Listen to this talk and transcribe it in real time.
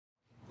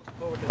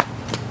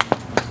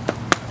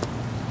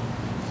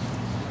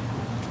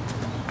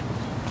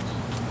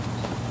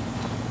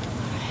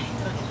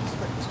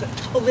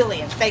Oh,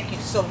 Lillian, thank you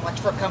so much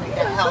for coming to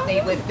help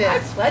me with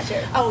this. My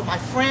pleasure. Oh, my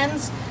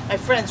friends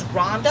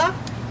Rhonda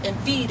and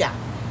Vida,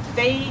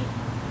 they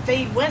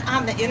went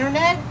on the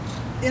internet,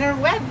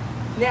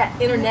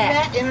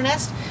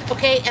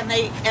 okay, and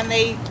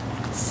they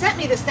sent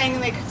me this thing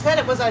and they said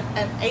it was an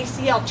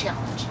ACL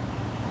challenge.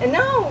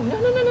 No,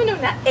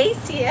 not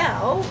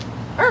ACL.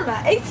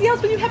 Irma, ACL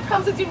is when you have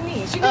problems with your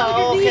knees. You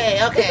know your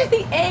knees. Okay. This is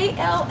the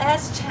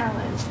ALS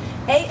challenge.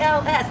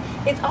 ALS.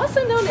 It's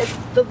also known as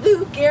the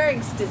Lou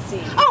Gehrig's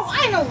disease. Oh,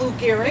 I know Lou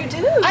Gehrig. You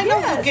do? I know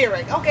Lou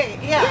Gehrig. Okay,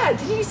 yeah. Yeah,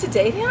 did you used to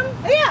date him?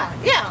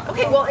 Yeah.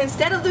 Okay, well,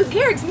 instead of Lou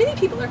Gehrig's, many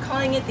people are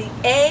calling it the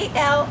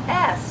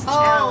ALS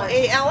challenge.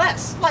 Oh,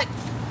 ALS, like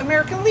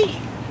American League.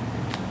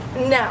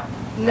 No.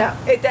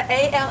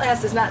 The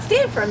ALS does not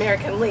stand for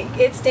American League.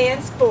 It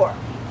stands for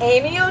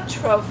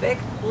amyotrophic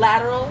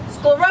lateral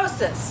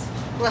sclerosis.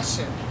 Bless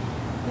you.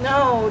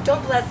 No,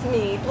 don't bless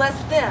me.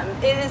 Bless them.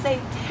 It is a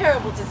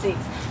terrible disease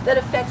that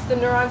affects the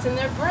neurons in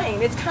their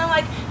brain. It's kind of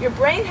like your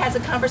brain has a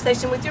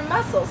conversation with your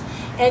muscles,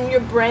 and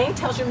your brain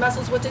tells your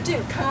muscles what to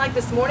do. Kind of like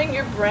this morning,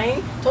 your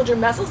brain told your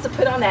muscles to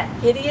put on that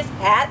hideous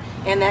hat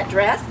and that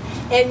dress,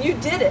 and you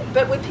did it.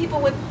 But with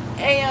people with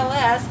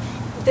ALS,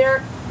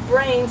 their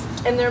brains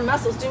and their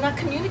muscles do not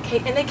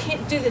communicate, and they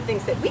can't do the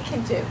things that we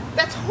can do.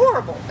 That's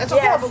horrible. That's a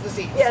horrible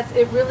disease. Yes,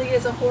 it really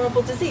is a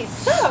horrible disease.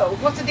 So,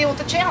 what's the deal with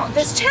the challenge?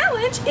 This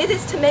challenge, it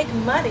is to make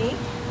money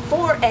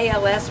for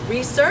ALS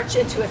research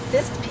and to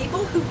assist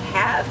people who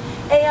have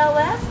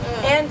ALS.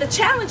 And the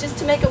challenge is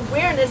to make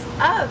awareness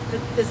of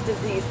this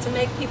disease, to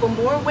make people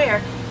more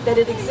aware that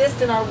it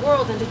exists in our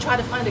world and to try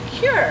to find a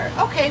cure.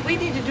 Okay, we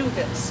need to do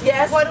this.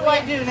 Yes. What do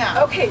I do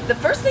now? Okay, the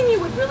first thing you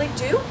would really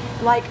do,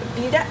 like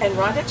Vida and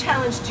Rhonda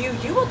challenged you,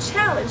 you will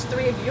challenge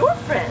 3 of your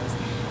friends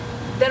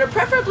that are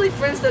preferably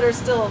friends that are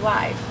still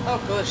alive.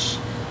 Oh, gosh.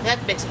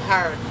 That makes it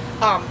hard.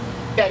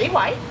 Betty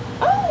White.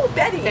 Oh,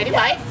 Betty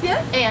White.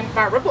 Yes. And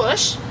Barbara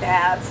Bush.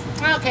 Babs.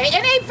 Okay,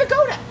 and Abe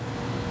Vigoda.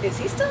 Is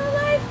he still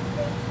alive?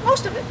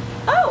 Most of it.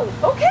 Oh,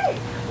 okay.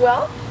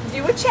 Well,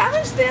 you would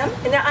challenge them,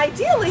 and now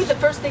ideally the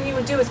first thing you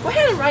would do is go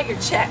ahead and write your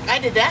check. I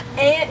did that.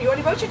 And you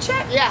already wrote your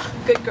check? Yeah.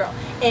 Good girl.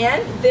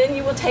 And then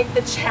you will take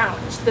the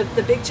challenge,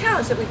 the big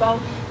challenge that we've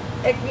all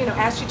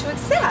asked you to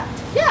accept.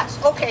 Yes,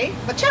 okay,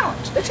 the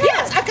challenge. The challenge.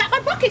 Yes, I've got my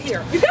bucket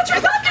here. You got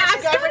your bucket?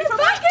 I've got ready for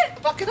bucket. A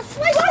bucket of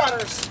fly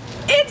swatters.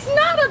 It's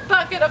not a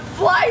bucket of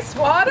fly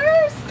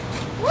swatters.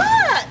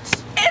 What?